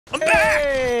I'm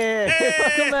back! Hey!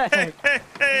 Welcome back.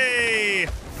 Hey!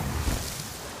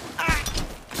 Ah!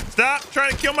 Stop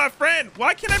trying to kill my friend.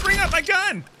 Why can't I bring up my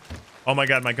gun? Oh my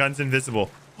god, my gun's invisible.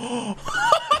 Wait.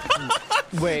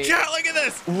 Chat, look at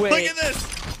this. Wait. Look at this.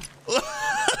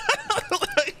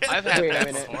 I've had Wait a that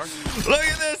minute. before. Look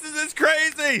at this. This is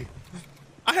crazy.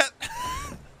 I'm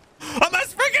a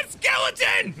freaking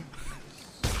skeleton.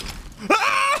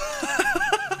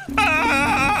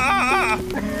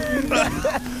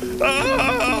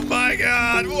 Oh my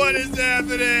god, what is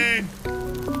happening?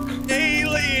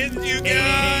 Aliens, you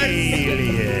guys!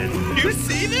 Aliens. You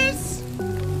see this?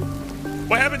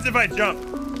 What happens if I jump?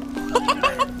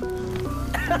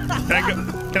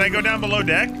 Can I go down below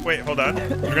deck? Wait, hold on.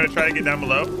 We're gonna try to get down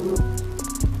below.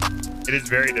 It is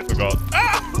very difficult.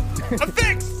 Ah! I'm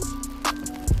fixed!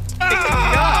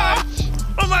 Ah!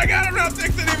 Oh my god, I'm not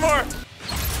fixed anymore!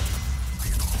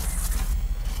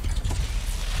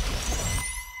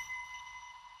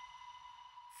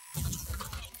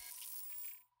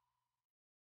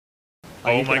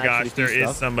 Oh my gosh, there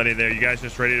is somebody there. You guys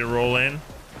just ready to roll in?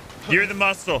 You're the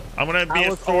muscle. I'm gonna be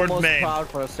a sword man. I was almost proud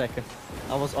for a second.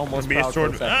 I was almost proud for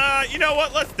a second. You know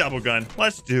what? Let's double gun.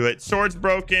 Let's do it. Sword's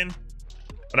broken,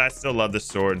 but I still love the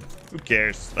sword. Who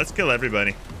cares? Let's kill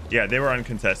everybody. Yeah, they were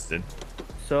uncontested.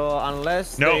 So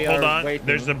unless no, hold on. Waiting.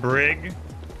 There's a brig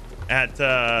at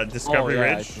Discovery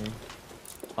Ridge.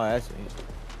 I see.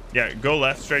 Yeah, go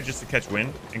left straight just to catch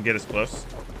wind and get us close.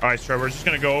 All right, Stray, we're just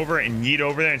gonna go over and yeet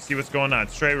over there and see what's going on.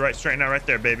 Straighten out right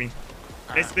there, baby.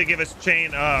 Basically, give us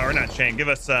chain, or not chain. Give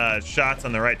us shots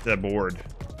on the right board.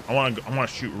 I want to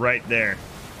shoot right there,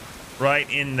 right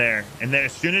in there, and then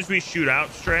as soon as we shoot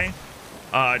out, Stray,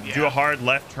 do a hard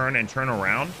left turn and turn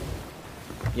around.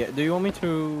 Yeah. Do you want me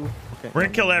to? Okay. We're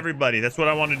gonna kill everybody. That's what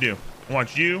I want to do. I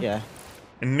want you,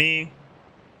 and me,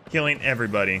 killing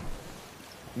everybody.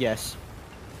 Yes.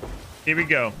 Here we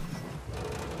go.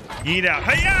 Yeet out.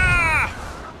 Hiya!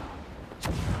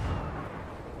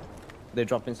 They're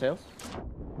dropping sails?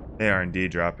 They are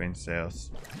indeed dropping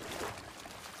sails.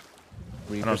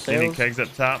 I don't see sails. any kegs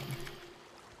up top.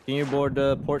 Can you board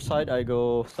the port side? I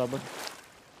go starboard.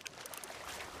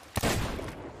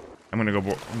 I'm gonna go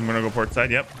port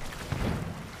side. Yep.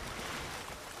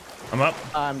 I'm up.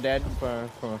 I'm dead from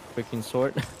a freaking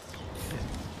sword.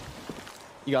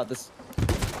 You got this.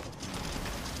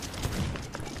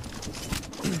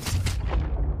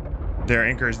 Their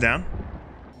anchor is down.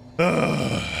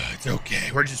 It's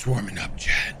okay. We're just warming up,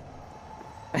 Chad.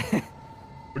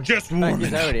 We're just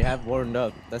warming up. I already have warmed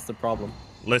up. That's the problem.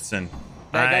 Listen,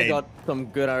 that guy got some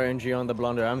good RNG on the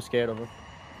blunder. I'm scared of him.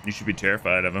 You should be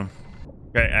terrified of him.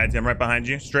 Okay, Ads, I'm right behind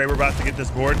you. Stray, we're about to get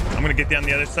this board. I'm gonna get down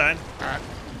the other side. All right.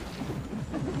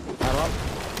 I'm up.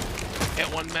 Hit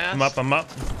one mass. I'm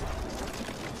up.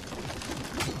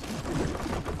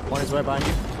 One is right behind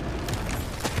you.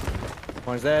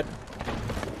 One is dead.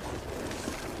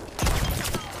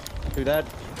 Do that.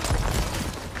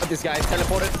 Oh, this guy is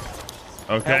teleported.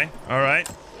 Okay. All right.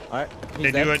 All right.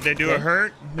 They do a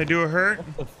hurt.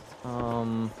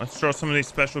 Let's throw some of these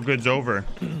special goods over,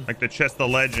 like the chest of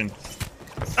legend.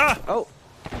 Ah. Oh.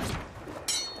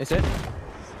 Is it?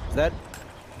 Is that?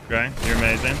 Okay. You're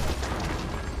amazing.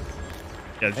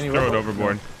 Yeah, just throw it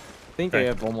overboard. I think I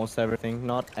have almost everything.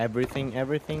 Not everything,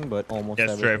 but almost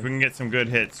everything. Stray, if we can get some good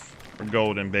hits, we're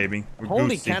golden, baby. We're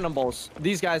Holy goosey. cannonballs.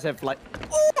 These guys have like...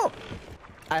 Oh!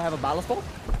 I have a ballast ball.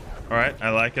 All right. I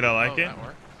like it.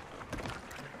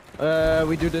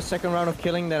 We do the second round of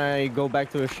killing, then I go back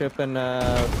to the ship and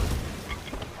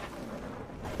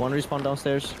one respawn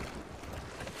downstairs.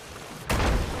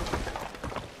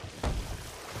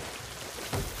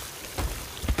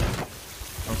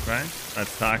 Okay.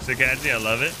 That's toxic, Adzi. I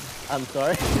love it. I'm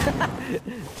sorry.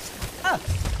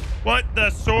 What?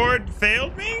 The sword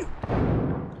failed me?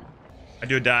 I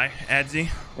do a die, Adzi.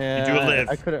 Yeah, you do a live.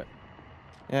 I could've.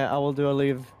 Yeah, I will do a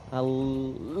leave.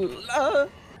 I'll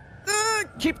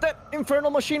keep that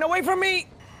infernal machine away from me.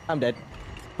 I'm dead.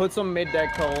 Put some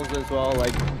mid-deck holes as well.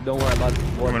 Like, don't worry about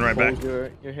what right holes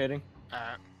back. you're hitting.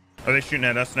 Are they shooting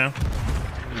at us now?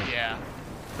 Yeah.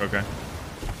 Okay.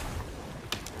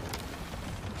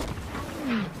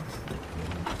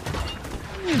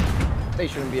 They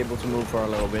shouldn't be able to move for a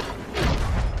little bit.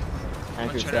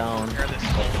 Anchor's down. This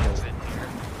whole in here.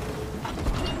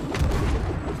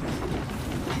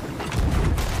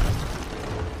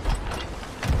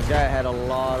 This guy had a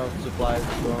lot of supplies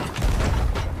as well.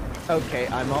 Okay,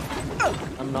 I'm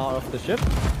off. I'm not off the ship.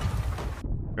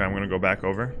 Okay, I'm gonna go back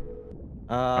over.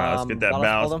 Alright, let's get that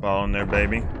ballast ball in there,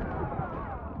 baby.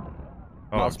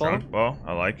 Oh, drunk ball.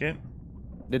 I like it.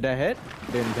 Did that hit?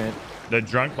 Didn't hit. The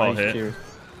drunk ball hit. Cheers.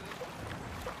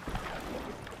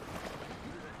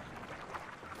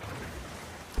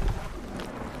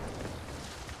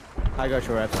 I got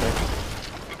your rep, sir.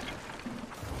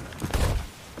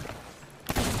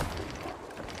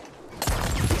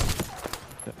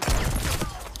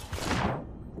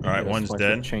 All right, one's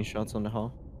dead. Chain shots on the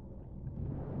hull.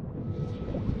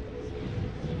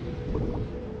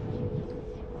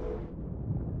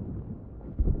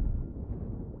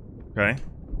 Okay.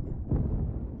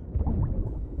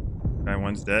 Okay,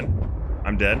 one's dead.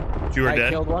 I'm dead. Two are dead. I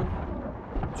killed one.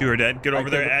 Two are dead. Get over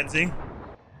there, killed Adzi.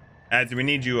 Adzi, we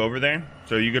need you over there.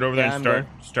 So you get over there Yeah, and I'm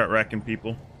start wrecking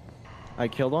people. I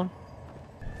killed one.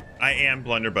 I am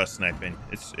blunderbuss sniping.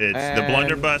 It's the And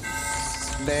blunderbuss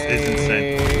is insane.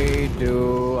 They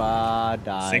do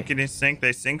die. Sink it in sink.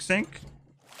 They sink.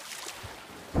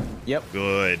 Yep.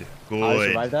 Good. I Good.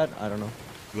 survived that. I don't know.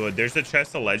 Good. There's a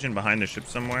chest of legend behind the ship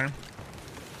somewhere. I'm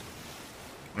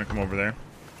gonna come over there.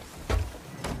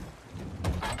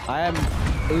 I am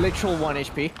literal 1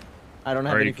 HP. I don't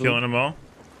have Are any you food. killing them all?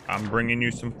 I'm bringing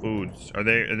you some foods. Are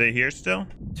they here still?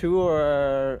 2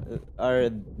 are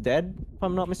dead, if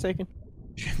I'm not mistaken.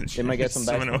 They might get some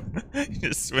back. You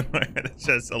just swim away at a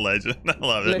chest of legend. I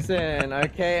love it. Listen,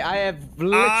 okay, I have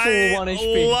literal 1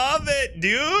 HP. I love it,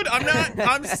 dude.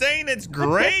 I'm saying it's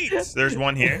great. There's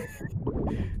one here.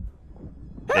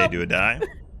 They do a die.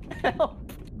 Help.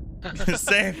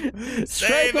 Save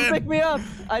Stray, come him. pick me up.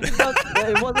 I did not.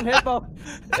 It wasn't Hippo.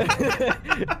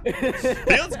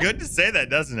 Feels good to say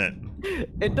that, doesn't it?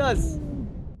 It does.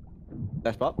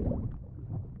 That's pop.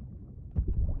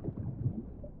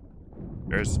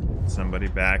 There's somebody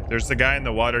back. There's the guy in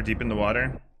the water, deep in the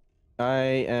water.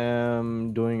 I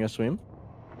am doing a swim.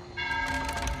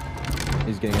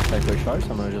 He's getting attacked by sharks.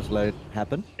 I'm gonna just let it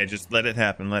happen. Yeah, just let it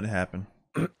happen. Let it happen.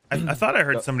 I thought I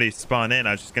heard somebody spawn in.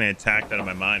 I was just gonna attack that in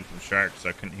my mind from sharks, so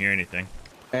I couldn't hear anything.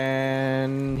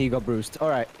 And he got bruised. All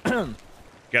right.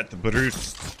 Got the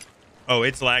boost. Oh,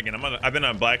 it's lagging. I've been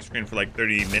on black screen for like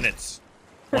 30 minutes.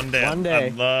 One day,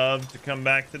 I'd love to come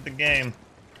back to the game.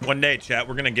 One day, chat,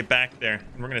 we're gonna get back there.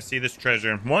 We're gonna see this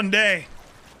treasure. One day.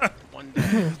 One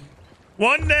day.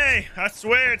 One day. I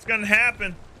swear it's gonna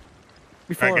happen.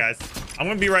 Before. All right, guys. I'm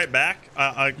gonna be right back.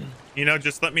 You know,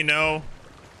 just let me know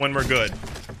when we're good.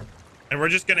 And we're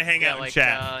just gonna hang out and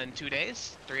chat. In 2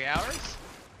 days? 3 hours?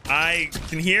 I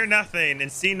can hear nothing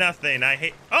and see nothing. I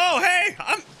hate. Oh, hey!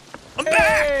 I'm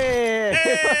back! Hey!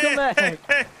 Welcome back!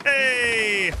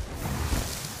 Hey!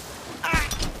 Ah!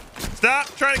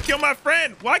 Stop trying to kill my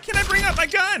friend! Why can't I bring up my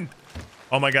gun?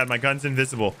 Oh my god, my gun's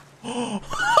invisible. Wait.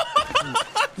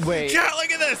 Chat,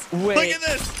 look at this! Wait. Look at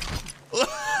this!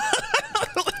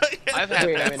 I've had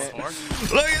Wait a that minute. before.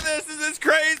 Look at this! This is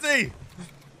crazy!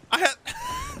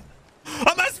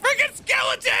 I'm a freaking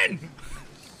skeleton!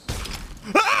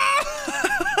 Ah!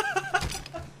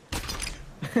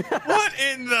 What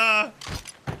in the?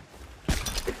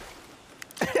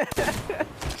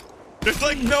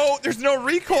 There's no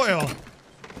recoil.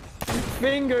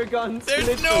 Finger guns. There's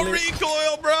no literally.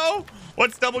 recoil, bro.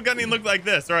 What's double gunning look like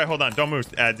this? All right, hold on. Don't move,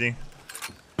 Adzi.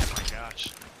 Oh my gosh.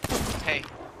 Hey,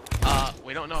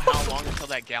 we don't know how long until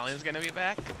that galleon's gonna be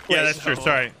back. Yeah, that's true.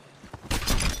 Sorry.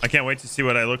 I can't wait to see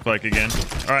what I look like again.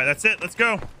 All right, that's it. Let's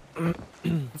go.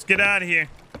 Let's get out of here.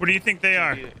 What do you think they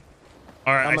are?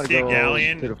 All right, I see a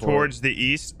galleon towards the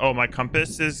east. Oh, my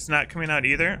compass is not coming out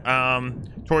either.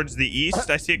 Towards the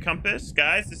east, I see a compass.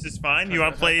 Guys, this is fine. You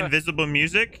want to play invisible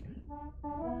music?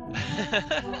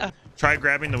 Try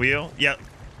grabbing the wheel. Yep.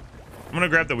 I'm going to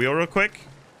grab the wheel real quick.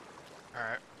 All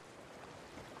right.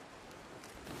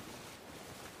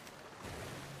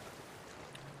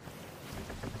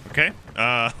 Okay.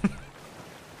 I'm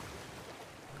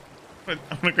going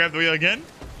to grab the wheel again.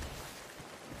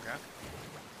 Okay.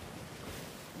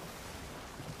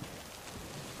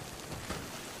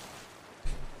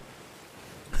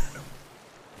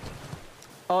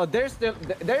 Oh, there's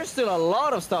still a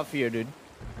lot of stuff here, dude.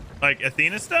 Like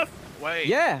Athena stuff? Wait.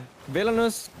 Yeah,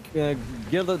 villainous,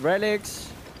 gilded relics.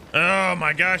 Oh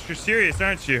my gosh, you're serious,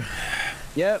 aren't you?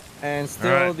 Yep, and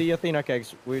still Alright. the Athena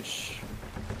kegs, which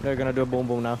they're gonna do a boom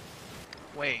boom now.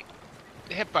 Wait.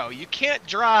 Hippo, you can't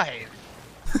drive.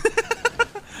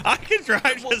 I can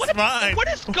drive just fine. What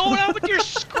is going on with your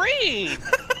screen?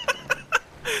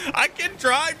 I can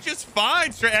drive just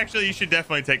fine. Actually, you should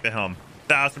definitely take the helm.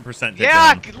 1000% take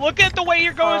Yeah, the helm. look at the way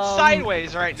you're going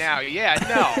sideways right now. Yeah,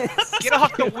 no. Get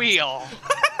off the wheel.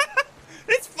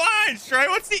 It's fine, Stray.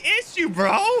 What's the issue,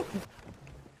 bro?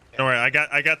 Don't worry, I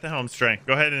got the helm, Stray.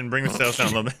 Go ahead and bring the sails down a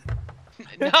little bit.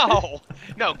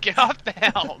 No, get off the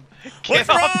helm. Get What's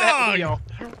off that wrong? wheel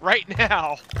right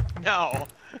now. No.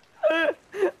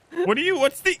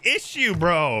 What's the issue,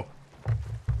 bro?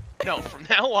 No, from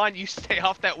now on, you stay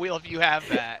off that wheel if you have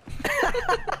that.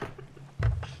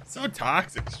 So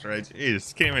toxic, Stray.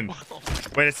 Jeez, can't even.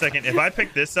 Wait a second. If I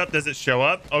pick this up, does it show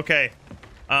up? Okay.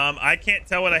 I can't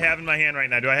tell what I have in my hand right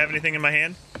now. Do I have anything in my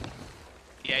hand?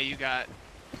 Yeah, you got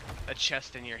a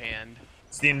chest in your hand.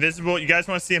 It's the invisible. You guys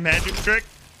want to see a magic trick?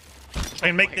 I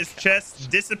can make this chest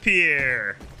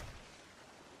disappear.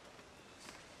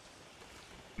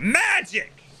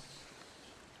 Magic!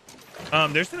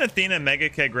 There's an Athena mega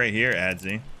keg right here,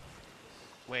 Adzi.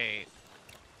 Wait.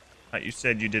 Thought you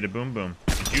said you did a boom boom.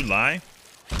 Did you lie?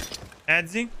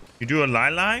 Adzi? You do a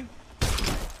lie?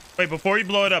 Wait, before you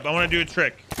blow it up, I want to do a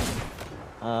trick.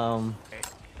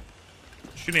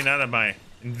 Shooting out of my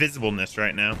invisibleness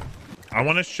right now. I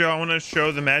want to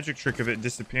show the magic trick of it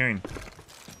disappearing.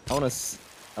 I want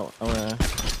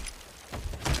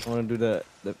to do the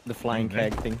flying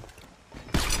keg thing.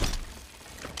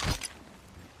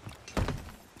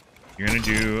 You're gonna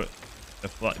do the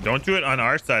don't do it on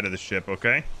our side of the ship,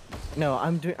 okay? No,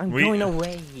 I'm going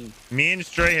away. Me and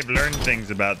Stray have learned things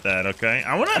about that, okay?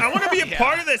 I wanna be a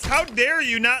part of this. How dare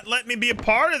you not let me be a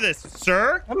part of this,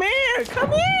 sir? Come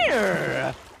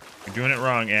here. You're doing it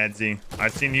wrong, Adzi.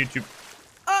 I've seen YouTube.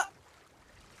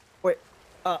 Wait.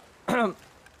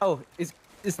 Oh,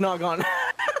 it's not gone.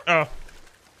 Oh,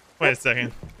 wait a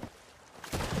second.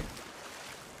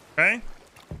 Okay.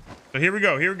 So here we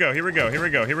go.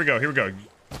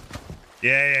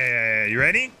 Yeah. You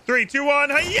ready? 3, 2, 1.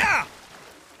 Hiya!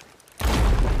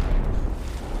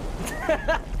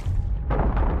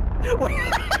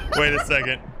 Wait a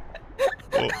second.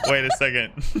 Oh, wait a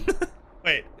second.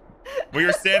 Wait. We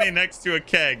are standing next to a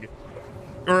keg.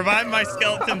 Revive my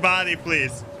skeleton body,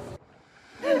 please.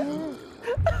 I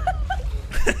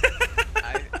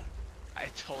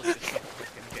told you someone was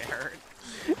gonna get hurt.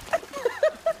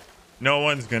 No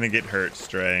one's gonna get hurt,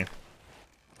 Stray.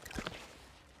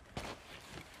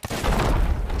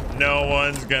 No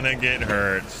one's gonna get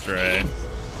hurt, Stray.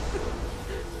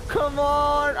 Come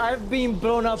on! I've been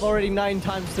blown up already 9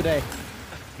 times today.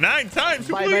 9 times?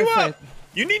 Who By blew my you friend. up?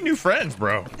 You need new friends,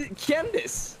 bro.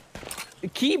 Candace. The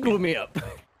key blew me up.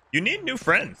 You need new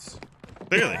friends.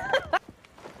 Clearly.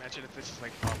 Imagine if this is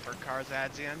like bumper cars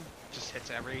adds in. Just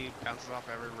bounces off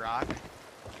every rock.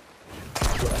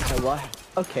 What?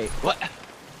 Okay. What?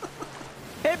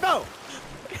 Hey, Bo!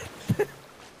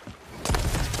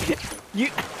 You...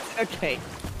 Okay.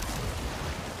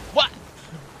 What?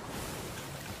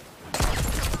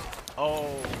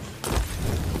 Oh.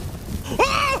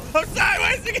 Oh! I'm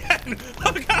sideways again!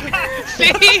 Oh, God!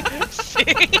 See?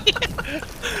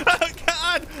 Oh,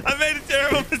 God! I made a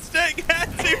terrible mistake,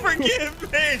 Nancy! Forgive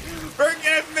me!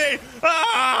 Forgive me!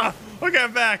 Ah! Okay,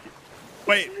 I'm back.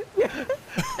 Wait.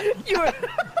 You were...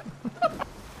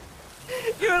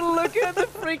 you were looking at the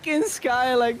freaking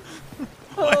sky like...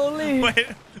 Holy...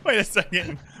 Wait a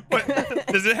second. What?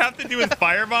 Does it have to do with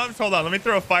fire bombs? Hold on, let me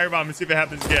throw a firebomb and see if it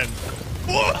happens again.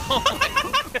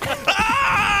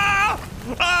 Ah!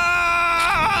 Ah!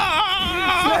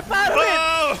 Snap out of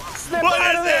it! Snap What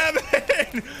out is of it!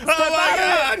 happening? Oh my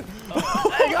God!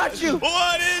 I got you!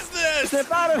 What is this?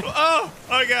 Snap out of it! Oh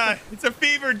my God! It's a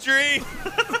fever dream.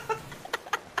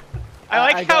 I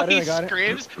like how got it, he I got it.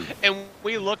 screams, and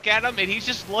we look at him, and he's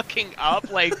just looking up,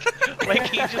 like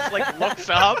he just like looks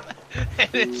up, and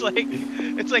it's like,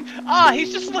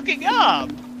 he's just looking up.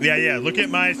 Yeah. Look at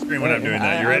my screen when I'm doing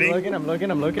that. You ready? I'm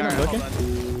looking.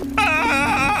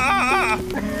 Ah!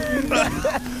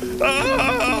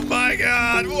 Oh my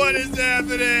God! What is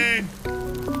happening?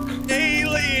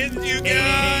 Aliens, you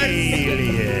guys!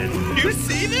 Aliens. You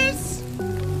see this?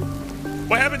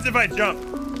 What happens if I jump?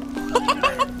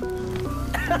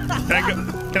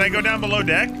 Can I go down below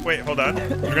deck? Wait, hold on.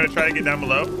 We're gonna try to get down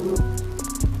below.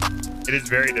 It is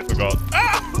very difficult.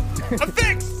 Ah! I'm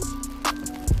fixed!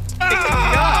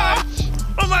 Ah!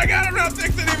 Oh my God, I'm not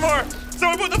fixed anymore!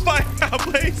 Someone put the fire out,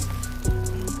 please!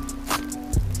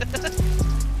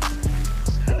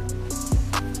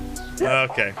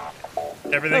 Okay.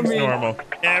 Everything's normal.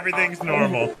 Everything's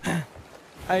normal.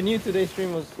 I knew today's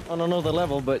stream was on another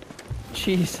level, but...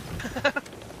 Jeez.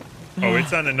 Oh,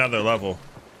 it's on another level.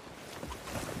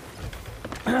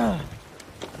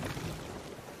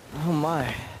 Oh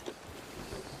my.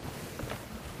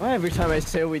 Well, every time I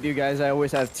say with you guys, I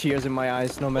always have tears in my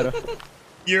eyes, no matter.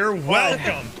 You're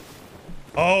welcome.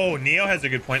 Oh, Neo has a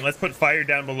good point. Let's put fire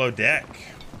down below deck.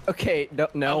 Okay,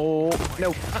 no.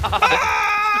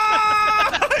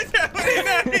 Ah! What's happening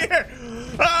out here?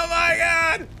 Oh my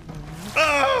God!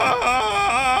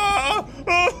 Oh!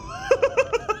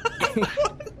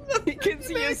 You can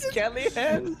see your skelly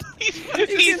hand. You He's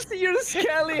can see your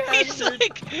skelly hand.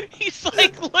 he's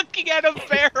like looking at a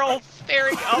barrel,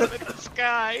 staring up at the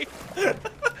sky.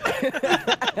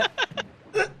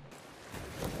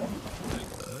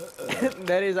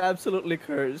 That is absolutely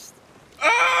cursed.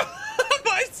 Oh,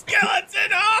 my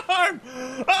skeleton arm!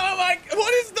 Oh my!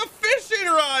 What is the fishing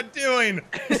rod doing?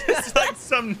 This is like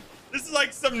some. This is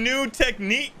like some new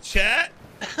technique, chat.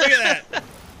 Look at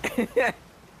that.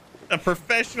 A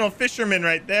professional fisherman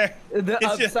right there. The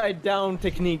It's just- upside down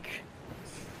technique.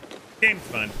 Game's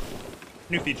fun.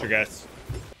 New feature, guys.